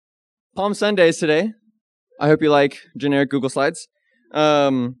Palm Sunday is today. I hope you like generic Google Slides.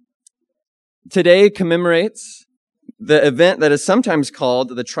 Today commemorates the event that is sometimes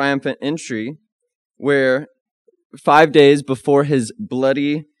called the triumphant entry, where 5 days before his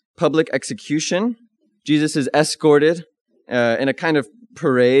bloody public execution, Jesus is escorted in a kind of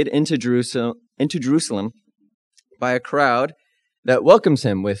parade into Jerusalem by a crowd that welcomes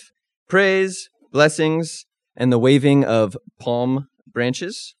him with praise, blessings, and the waving of palm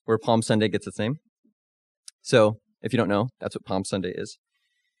branches, where Palm Sunday gets its name. So, if you don't know, that's what Palm Sunday is.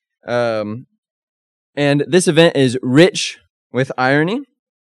 And this event is rich with irony.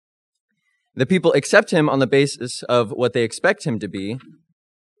 The people accept him on the basis of what they expect him to be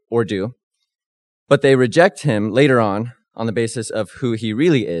or do, but they reject him later on the basis of who he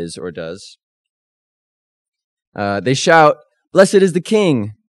really is or does. They shout, "Blessed is the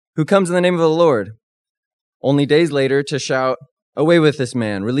King who comes in the name of the Lord," only days later to shout, "Away with this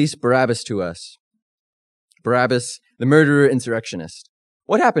man, release Barabbas to us." Barabbas, the murderer insurrectionist.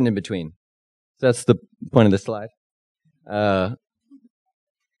 What happened in between? That's the point of this slide. On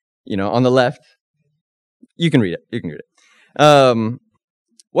the left, you can read it.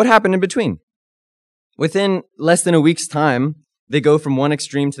 What happened in between? Within less than a week's time, they go from one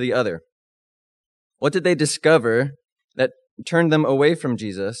extreme to the other. What did they discover that turned them away from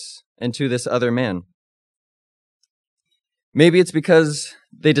Jesus and to this other man? Maybe it's because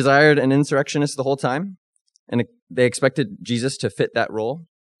they desired an insurrectionist the whole time, and they expected Jesus to fit that role.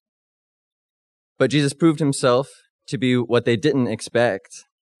 But Jesus proved himself to be what they didn't expect.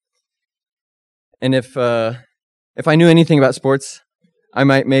 And if I knew anything about sports, I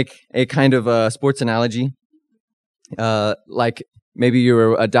might make a kind of a sports analogy. Like maybe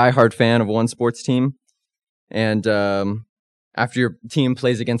you're a diehard fan of one sports team, and after your team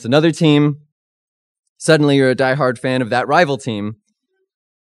plays against another team, suddenly you're a diehard fan of that rival team.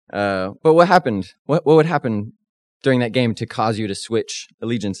 But what happened? What would happen during that game to cause you to switch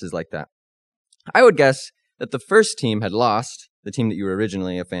allegiances like that? I would guess that the first team had lost, the team that you were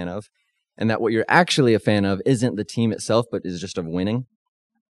originally a fan of, and that what you're actually a fan of isn't the team itself, but is just of winning.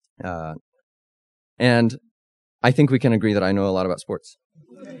 And I think we can agree that I know a lot about sports.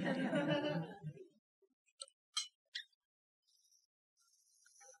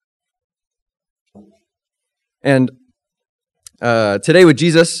 And today with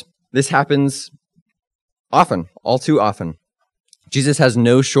Jesus, this happens often, all too often. Jesus has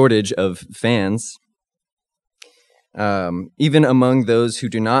no shortage of fans, even among those who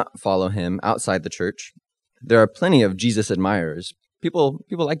do not follow him outside the church. There are plenty of Jesus admirers. People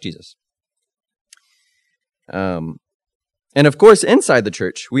like Jesus. And of course, inside the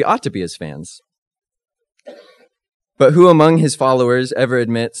church, we ought to be his fans. But who among his followers ever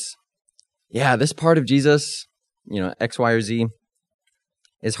admits, yeah, this part of Jesus, X, Y, or Z,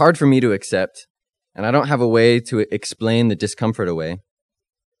 is hard for me to accept, and I don't have a way to explain the discomfort away,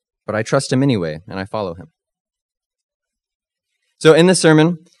 but I trust him anyway, and I follow him. So in this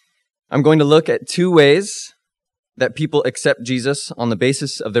sermon, I'm going to look at two ways that people accept Jesus on the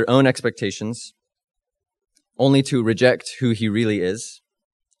basis of their own expectations, only to reject who he really is.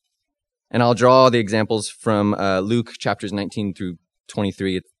 And I'll draw the examples from Luke chapters 19 through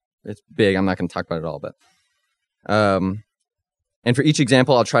 23. It's big. I'm not going to talk about it all, but and for each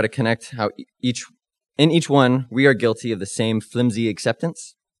example, I'll try to connect how in each one we are guilty of the same flimsy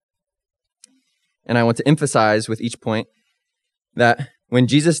acceptance. And I want to emphasize with each point that when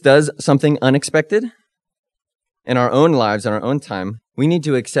Jesus does something unexpected in our own lives, in our own time, we need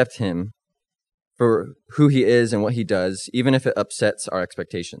to accept him for who he is and what he does, even if it upsets our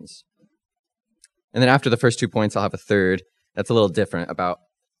expectations. And then after the first 2 points, I'll have a third that's a little different about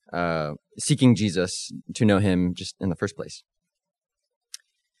seeking Jesus to know him just in the first place.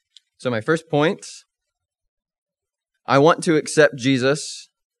 So my first point, I want to accept Jesus,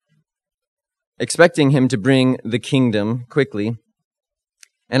 expecting him to bring the kingdom quickly,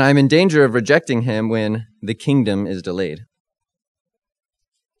 and I'm in danger of rejecting him when the kingdom is delayed.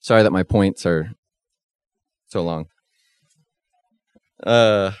 Sorry that my points are so long.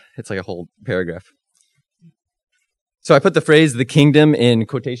 It's like a whole paragraph. So I put the phrase "the kingdom" in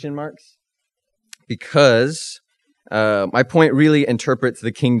quotation marks because my point really interprets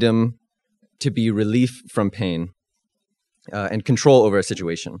the kingdom to be relief from pain and control over a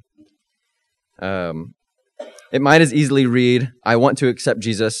situation. It might as easily read, I want to accept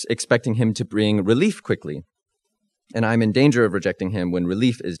Jesus, expecting him to bring relief quickly, and I'm in danger of rejecting him when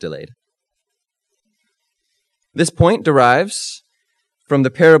relief is delayed. This point derives from the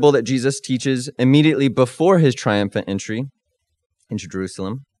parable that Jesus teaches immediately before his triumphant entry into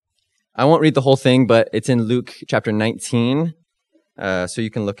Jerusalem. I won't read the whole thing, but it's in Luke chapter 19, so you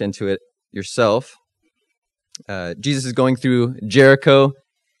can look into it yourself. Jesus is going through Jericho,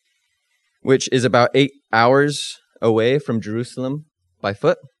 which is about 8 hours away from Jerusalem by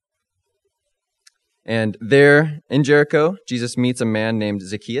foot. And there in Jericho, Jesus meets a man named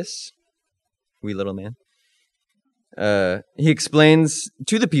Zacchaeus, wee little man. He explains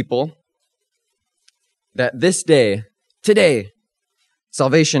to the people that this day, today,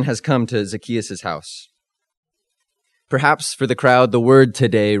 salvation has come to Zacchaeus' house. Perhaps for the crowd, the word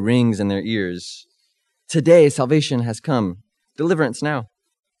today rings in their ears. Today, salvation has come. Deliverance now.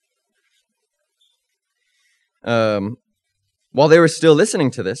 While they were still listening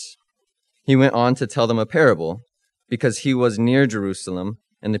to this, he went on to tell them a parable because he was near Jerusalem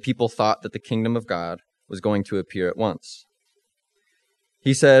and the people thought that the kingdom of God was going to appear at once.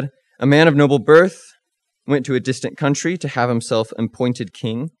 He said, "A man of noble birth went to a distant country to have himself appointed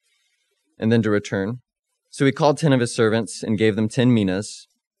king and then to return. So he called 10 of his servants and gave them 10 minas.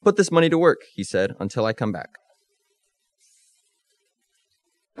 'Put this money to work,' he said, 'until I come back.'"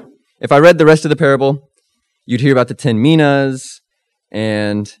 If I read the rest of the parable, you'd hear about the 10 minas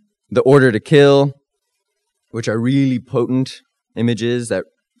and the order to kill, which are really potent images that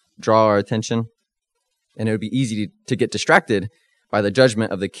draw our attention. And it would be easy to get distracted by the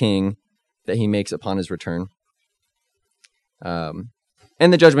judgment of the king that he makes upon his return. And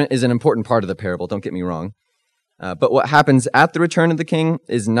the judgment is an important part of the parable, don't get me wrong. But what happens at the return of the king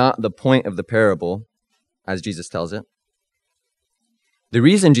is not the point of the parable, as Jesus tells it. The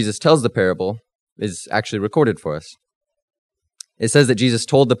reason Jesus tells the parable is actually recorded for us. It says that Jesus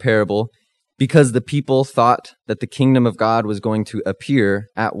told the parable because the people thought that the kingdom of God was going to appear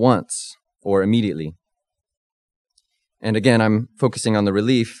at once or immediately. And again, I'm focusing on the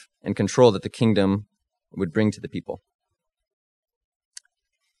relief and control that the kingdom would bring to the people.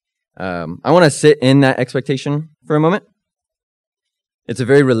 I want to sit in that expectation for a moment. It's a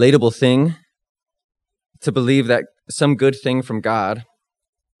very relatable thing to believe that some good thing from God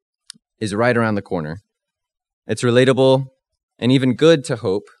is right around the corner. It's relatable and even good to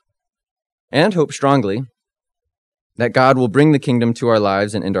hope, and hope strongly, that God will bring the kingdom to our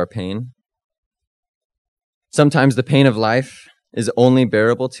lives and end our pain. Sometimes the pain of life is only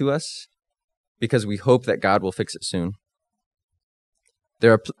bearable to us because we hope that God will fix it soon.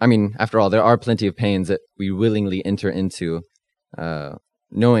 After all, there are plenty of pains that we willingly enter into,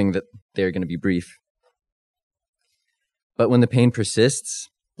 knowing that they're going to be brief. But when the pain persists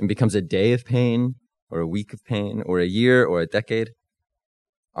and becomes a day of pain, or a week of pain, or a year, or a decade,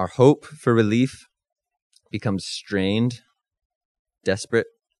 our hope for relief becomes strained, desperate.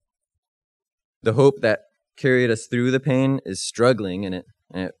 The hope that carried us through the pain is struggling, and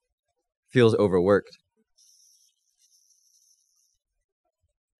it feels overworked.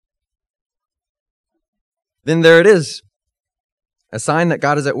 Then there it is, a sign that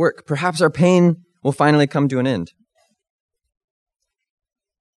God is at work. Perhaps our pain will finally come to an end.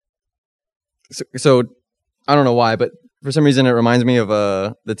 So I don't know why, but for some reason it reminds me of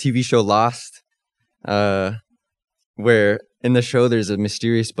the TV show Lost, where in the show there's a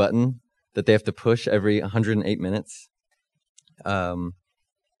mysterious button that they have to push every 108 minutes. And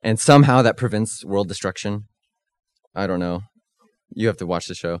somehow that prevents world destruction. I don't know. You have to watch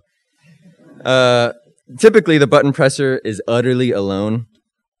the show. Typically, the button presser is utterly alone.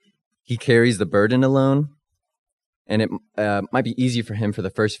 He carries the burden alone. And it might be easy for him for the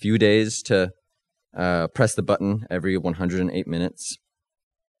first few days to press the button every 108 minutes.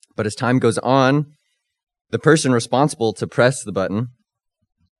 But as time goes on, the person responsible to press the button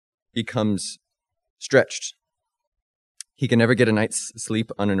becomes stretched. He can never get a night's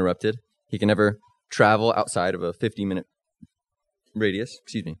sleep uninterrupted. He can never travel outside of a 50-minute radius.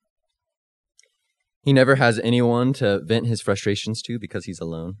 He never has anyone to vent his frustrations to because he's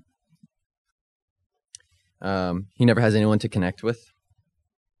alone. He never has anyone to connect with.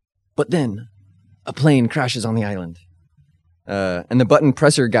 But then, a plane crashes on the island. And the button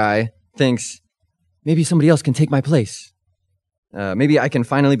presser guy thinks, maybe somebody else can take my place. Maybe I can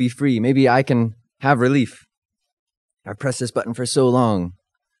finally be free. Maybe I can have relief. I've pressed this button for so long.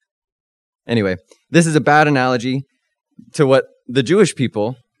 Anyway, this is a bad analogy to what the Jewish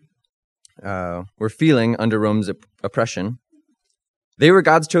people were feeling under Rome's oppression. They were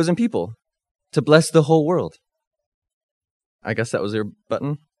God's chosen people to bless the whole world. I guess that was their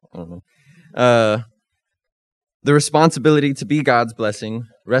button. I don't know. The responsibility to be God's blessing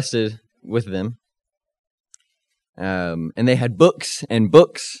rested with them. And they had books and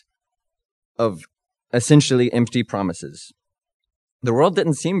books of essentially empty promises. The world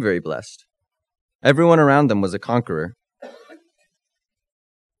didn't seem very blessed. Everyone around them was a conqueror.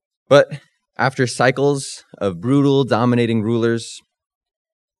 But After cycles of brutal, dominating rulers,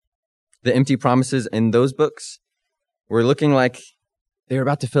 the empty promises in those books were looking like they were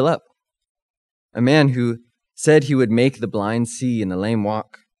about to fill up. A man who said he would make the blind see and the lame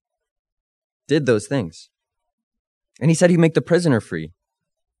walk did those things. And he said he'd make the prisoner free.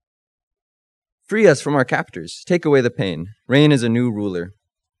 Free us from our captors. Take away the pain. Reign as a new ruler.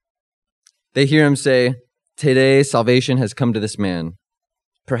 They hear him say, "Today salvation has come to this man.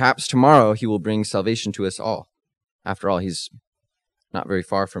 Perhaps tomorrow he will bring salvation to us all." After all, he's not very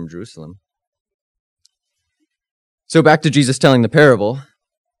far from Jerusalem. So back to Jesus telling the parable.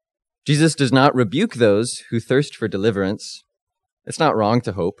 Jesus does not rebuke those who thirst for deliverance. It's not wrong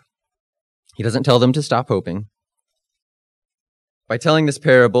to hope. He doesn't tell them to stop hoping. By telling this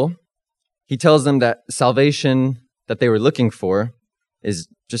parable, he tells them that salvation that they were looking for is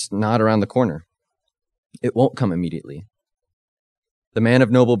just not around the corner. It won't come immediately. The man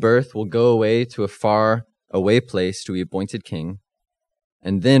of noble birth will go away to a far away place to be appointed king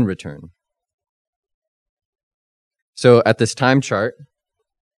and then return. So at this time chart,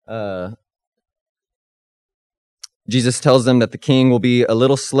 Jesus tells them that the king will be a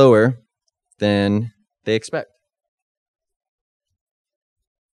little slower than they expect.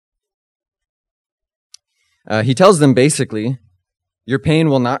 He tells them basically, your pain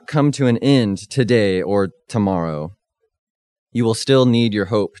will not come to an end today or tomorrow. You will still need your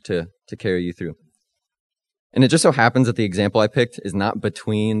hope to carry you through. And it just so happens that the example I picked is not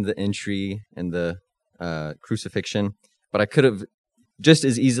between the entry and the crucifixion, but I could have just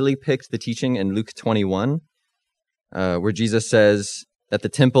as easily picked the teaching in Luke 21, where Jesus says that the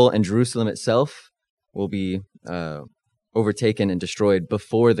temple and Jerusalem itself will be overtaken and destroyed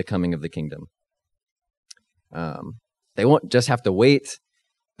before the coming of the kingdom. They won't just have to wait,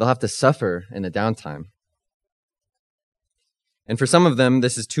 they'll have to suffer in the downtime. And for some of them,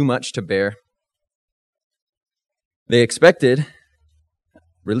 this is too much to bear. They expected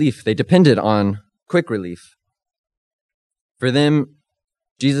relief. They depended on quick relief. For them,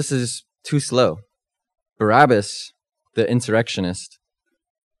 Jesus is too slow. Barabbas, the insurrectionist,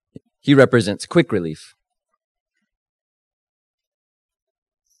 he represents quick relief.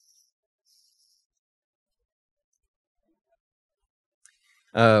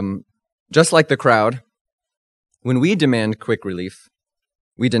 Just like the crowd, when we demand quick relief,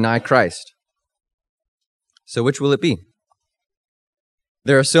 we deny Christ. So which will it be?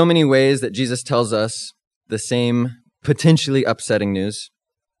 There are so many ways that Jesus tells us the same potentially upsetting news.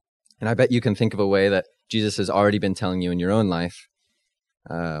 And I bet you can think of a way that Jesus has already been telling you in your own life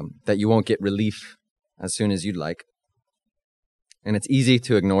that you won't get relief as soon as you'd like. And it's easy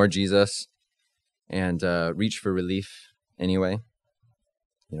to ignore Jesus and reach for relief anyway.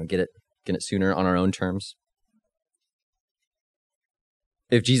 Get it sooner on our own terms.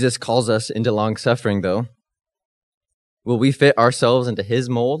 If Jesus calls us into long suffering, though, will we fit ourselves into his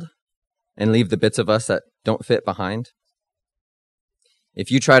mold and leave the bits of us that don't fit behind?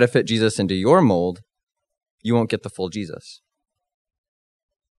 If you try to fit Jesus into your mold, you won't get the full Jesus.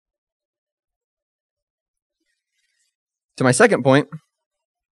 To my second point,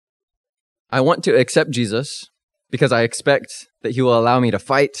 I want to accept Jesus because I expect that he will allow me to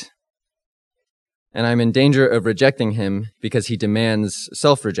fight, and I'm in danger of rejecting him because he demands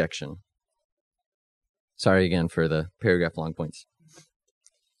self-rejection. Sorry again for the paragraph-long points.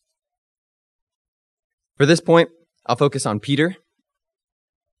 For this point, I'll focus on Peter.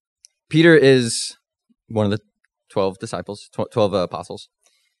 Peter is one of the 12 disciples, 12 apostles,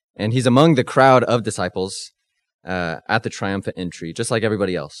 and he's among the crowd of disciples at the triumphant entry, just like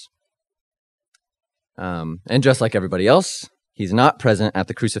everybody else. And just like everybody else, he's not present at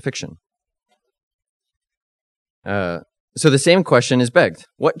the crucifixion. So the same question is begged.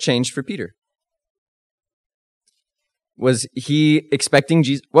 What changed for Peter? Was he expecting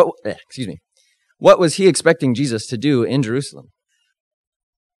Jesus? What was he expecting Jesus to do in Jerusalem?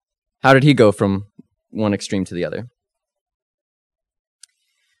 How did he go from one extreme to the other?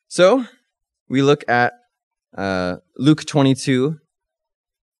 So we look at Luke 22,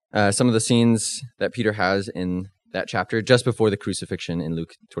 some of the scenes that Peter has in that chapter just before the crucifixion in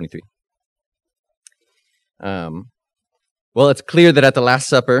Luke 23. Well, it's clear that at the Last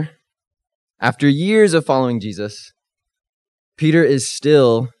Supper, after years of following Jesus, Peter is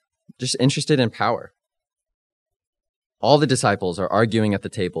still just interested in power. All the disciples are arguing at the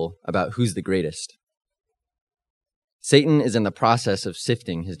table about who's the greatest. Satan is in the process of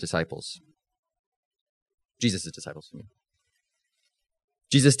sifting his disciples. Jesus' disciples, I mean.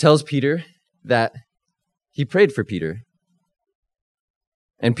 Jesus tells Peter that he prayed for Peter.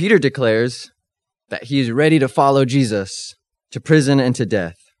 And Peter declares that he is ready to follow Jesus to prison and to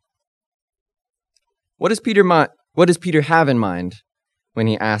death. What does Peter have in mind when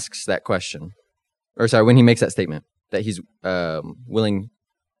he asks that question? When he makes that statement that he's willing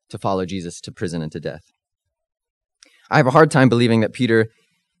to follow Jesus to prison and to death? I have a hard time believing that Peter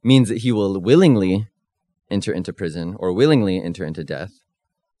means that he will willingly enter into prison or willingly enter into death.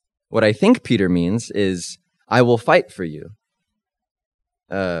 What I think Peter means is, I will fight for you,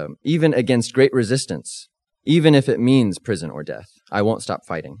 even against great resistance, even if it means prison or death. I won't stop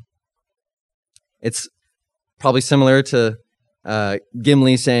fighting. It's probably similar to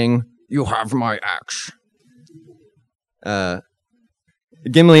Gimli saying, "You have my axe."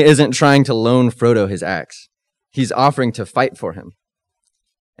 Gimli isn't trying to loan Frodo his axe. He's offering to fight for him.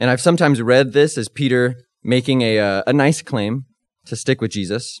 And I've sometimes read this as Peter making a nice claim to stick with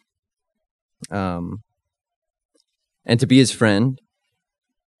Jesus and to be his friend,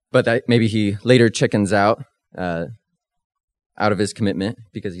 but that maybe he later chickens out of his commitment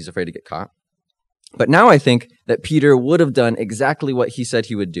because he's afraid to get caught. But now I think that Peter would have done exactly what he said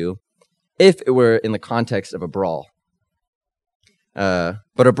he would do if it were in the context of a brawl. But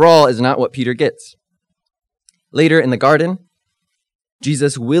a brawl is not what Peter gets. Later in the garden,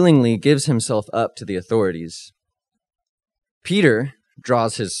 Jesus willingly gives himself up to the authorities. Peter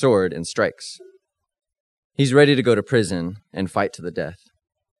draws his sword and strikes. He's ready to go to prison and fight to the death.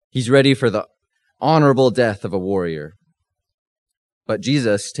 He's ready for the honorable death of a warrior. But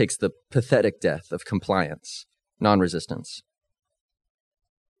Jesus takes the pathetic death of compliance, non-resistance.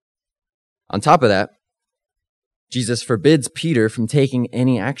 On top of that, Jesus forbids Peter from taking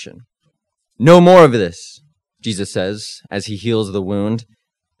any action. "No more of this," Jesus says as he heals the wound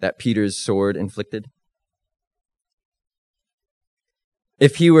that Peter's sword inflicted.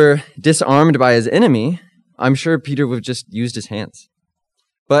 If he were disarmed by his enemy, I'm sure Peter would have just used his hands.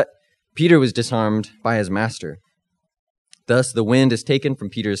 But Peter was disarmed by his master. Thus, the wind is taken from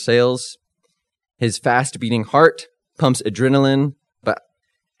Peter's sails. His fast-beating heart pumps adrenaline, but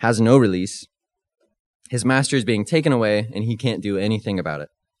has no release. His master is being taken away, and he can't do anything about it.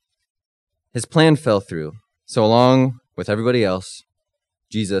 His plan fell through. So along with everybody else,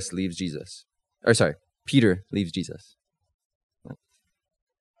 Peter leaves Jesus.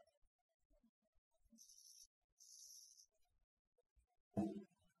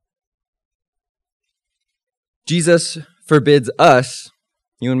 Jesus forbids us,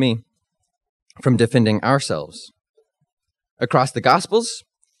 you and me, from defending ourselves. Across the Gospels,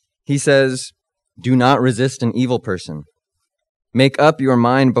 he says, "Do not resist an evil person. Make up your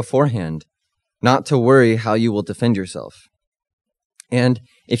mind beforehand, not to worry how you will defend yourself. And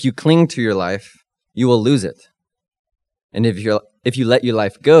if you cling to your life, you will lose it. And if you let your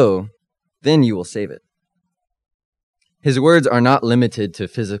life go, then you will save it." His words are not limited to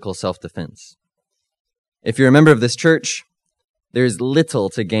physical self-defense. If you're a member of this church, there's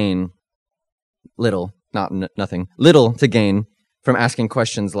little to gain from asking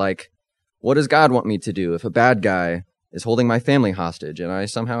questions like, what does God want me to do if a bad guy is holding my family hostage and I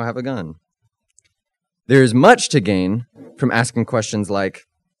somehow have a gun? There's much to gain from asking questions like,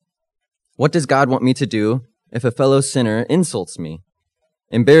 what does God want me to do if a fellow sinner insults me,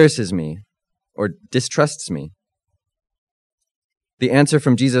 embarrasses me, or distrusts me? The answer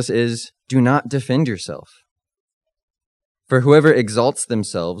from Jesus is, do not defend yourself. For whoever exalts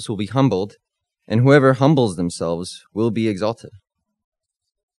themselves will be humbled, and whoever humbles themselves will be exalted.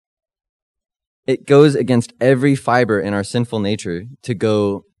 It goes against every fiber in our sinful nature to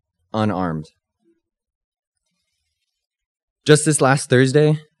go unarmed. Just this last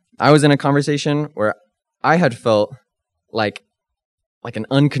Thursday, I was in a conversation where I had felt like an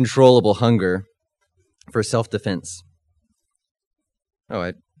uncontrollable hunger for self-defense. Oh,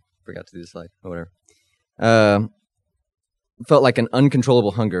 I forgot to do the slide. Oh, whatever. Felt like an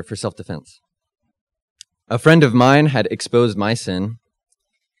uncontrollable hunger for self-defense. A friend of mine had exposed my sin.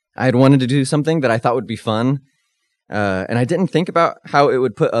 I had wanted to do something that I thought would be fun, and I didn't think about how it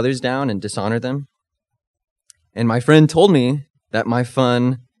would put others down and dishonor them. And my friend told me that my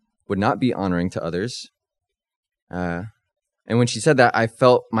fun would not be honoring to others. And when she said that, I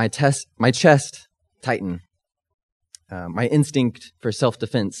felt my chest tighten. My instinct for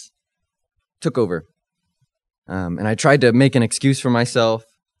self-defense took over. And I tried to make an excuse for myself.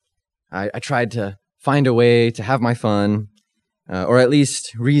 I tried to find a way to have my fun, or at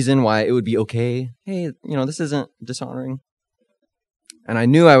least reason why it would be okay. Hey, this isn't dishonoring. And I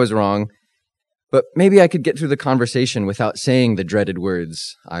knew I was wrong, but maybe I could get through the conversation without saying the dreaded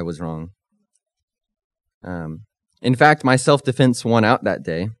words, I was wrong. In fact, my self-defense won out that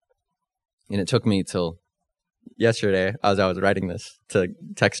day, and it took me till yesterday, as I was writing this, to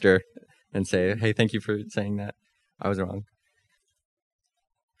text her and say, hey, thank you for saying that. I was wrong.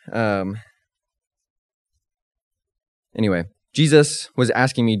 Anyway, Jesus was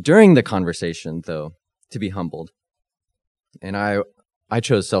asking me during the conversation, though, to be humbled. And I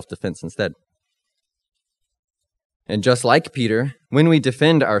chose self-defense instead. And just like Peter, when we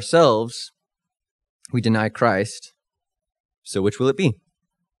defend ourselves, we deny Christ. So which will it be?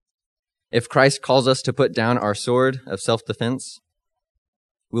 If Christ calls us to put down our sword of self-defense,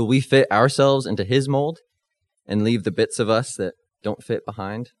 will we fit ourselves into his mold and leave the bits of us that don't fit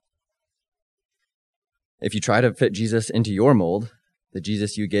behind? If you try to fit Jesus into your mold, the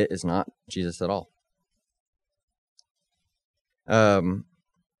Jesus you get is not Jesus at all. So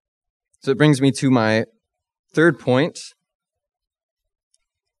it brings me to my third point,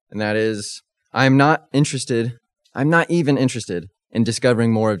 and that is, I'm not even interested in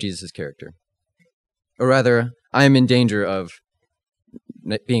discovering more of Jesus' character. Or rather, I am in danger of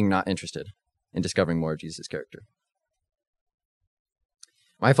being not interested in discovering more of Jesus' character.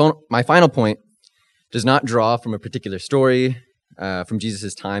 My final point does not draw from a particular story from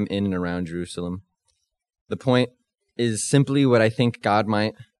Jesus' time in and around Jerusalem. The point is simply what I think God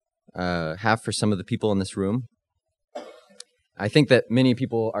might have for some of the people in this room. I think that many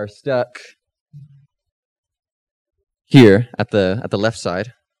people are stuck here at the left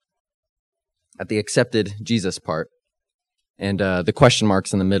side, at the accepted Jesus part, and the question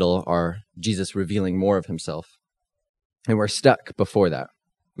marks in the middle are Jesus revealing more of himself. And we're stuck before that.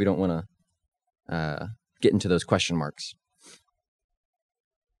 We don't want to get into those question marks.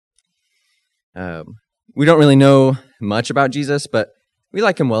 We don't really know much about Jesus, but we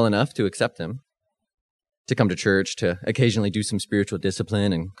like him well enough to accept him, to come to church, to occasionally do some spiritual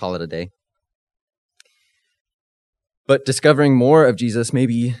discipline and call it a day. But discovering more of Jesus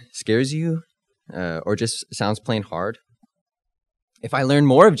maybe scares you or just sounds plain hard. If I learn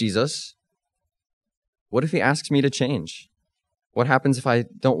more of Jesus, what if he asks me to change? What happens if I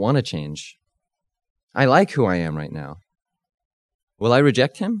don't want to change? I like who I am right now. Will I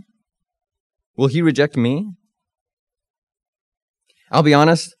reject him? Will he reject me? I'll be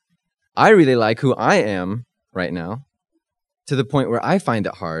honest, I really like who I am right now, to the point where I find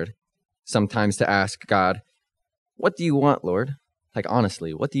it hard sometimes to ask God, what do you want, Lord? Like,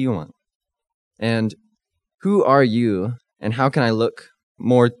 honestly, what do you want? And who are you, and how can I look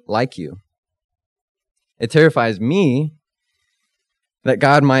more like you? It terrifies me that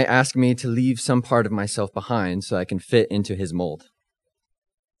God might ask me to leave some part of myself behind so I can fit into his mold.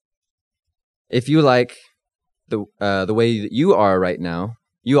 If you like the way that you are right now,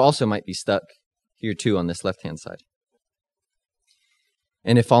 you also might be stuck here too on this left-hand side.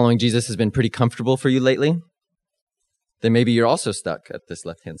 And if following Jesus has been pretty comfortable for you lately, then maybe you're also stuck at this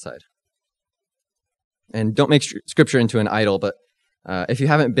left-hand side. And don't make Scripture into an idol, but if you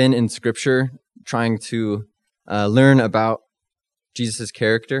haven't been in Scripture trying to learn about Jesus'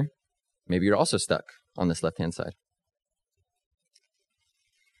 character, maybe you're also stuck on this left-hand side.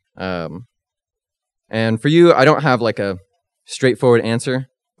 And for you, I don't have like a straightforward answer,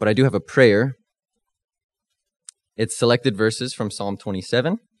 but I do have a prayer. It's selected verses from Psalm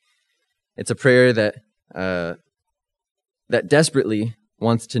 27. It's a prayer that desperately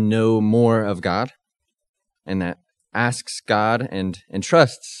wants to know more of God, and that asks God and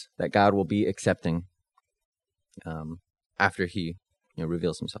trusts that God will be accepting after he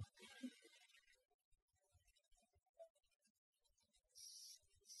reveals himself.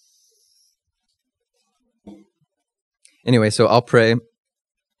 Anyway, so I'll pray.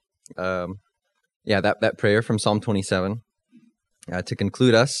 That prayer from Psalm 27 to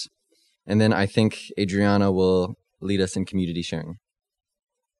conclude us, and then I think Adriana will lead us in community sharing.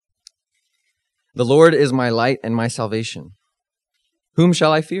 The Lord is my light and my salvation. Whom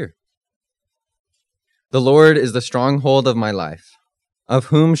shall I fear? The Lord is the stronghold of my life. Of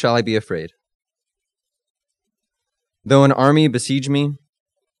whom shall I be afraid? Though an army besiege me,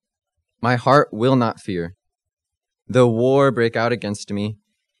 my heart will not fear. Though war break out against me,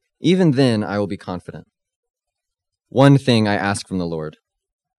 even then I will be confident. One thing I ask from the Lord,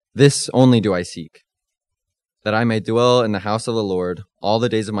 this only do I seek, that I may dwell in the house of the Lord all the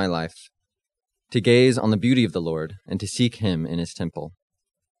days of my life, to gaze on the beauty of the Lord and to seek him in his temple.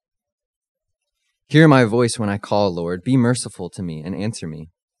 Hear my voice when I call, Lord. Be merciful to me and answer me.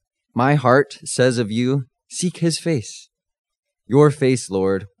 My heart says of you, seek his face. Your face,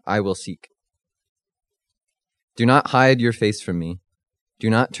 Lord, I will seek. Do not hide your face from me. Do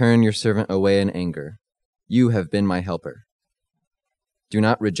not turn your servant away in anger. You have been my helper. Do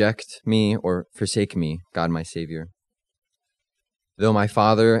not reject me or forsake me, God my Savior. Though my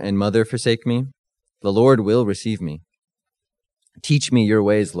father and mother forsake me, the Lord will receive me. Teach me your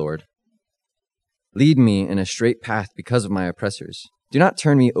ways, Lord. Lead me in a straight path because of my oppressors. Do not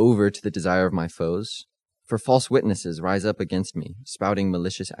turn me over to the desire of my foes, for false witnesses rise up against me, spouting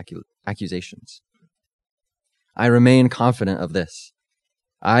malicious accusations. I remain confident of this.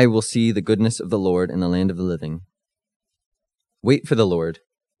 I will see the goodness of the Lord in the land of the living. Wait for the Lord.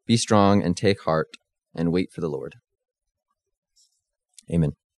 Be strong and take heart, and wait for the Lord.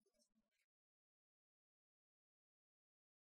 Amen.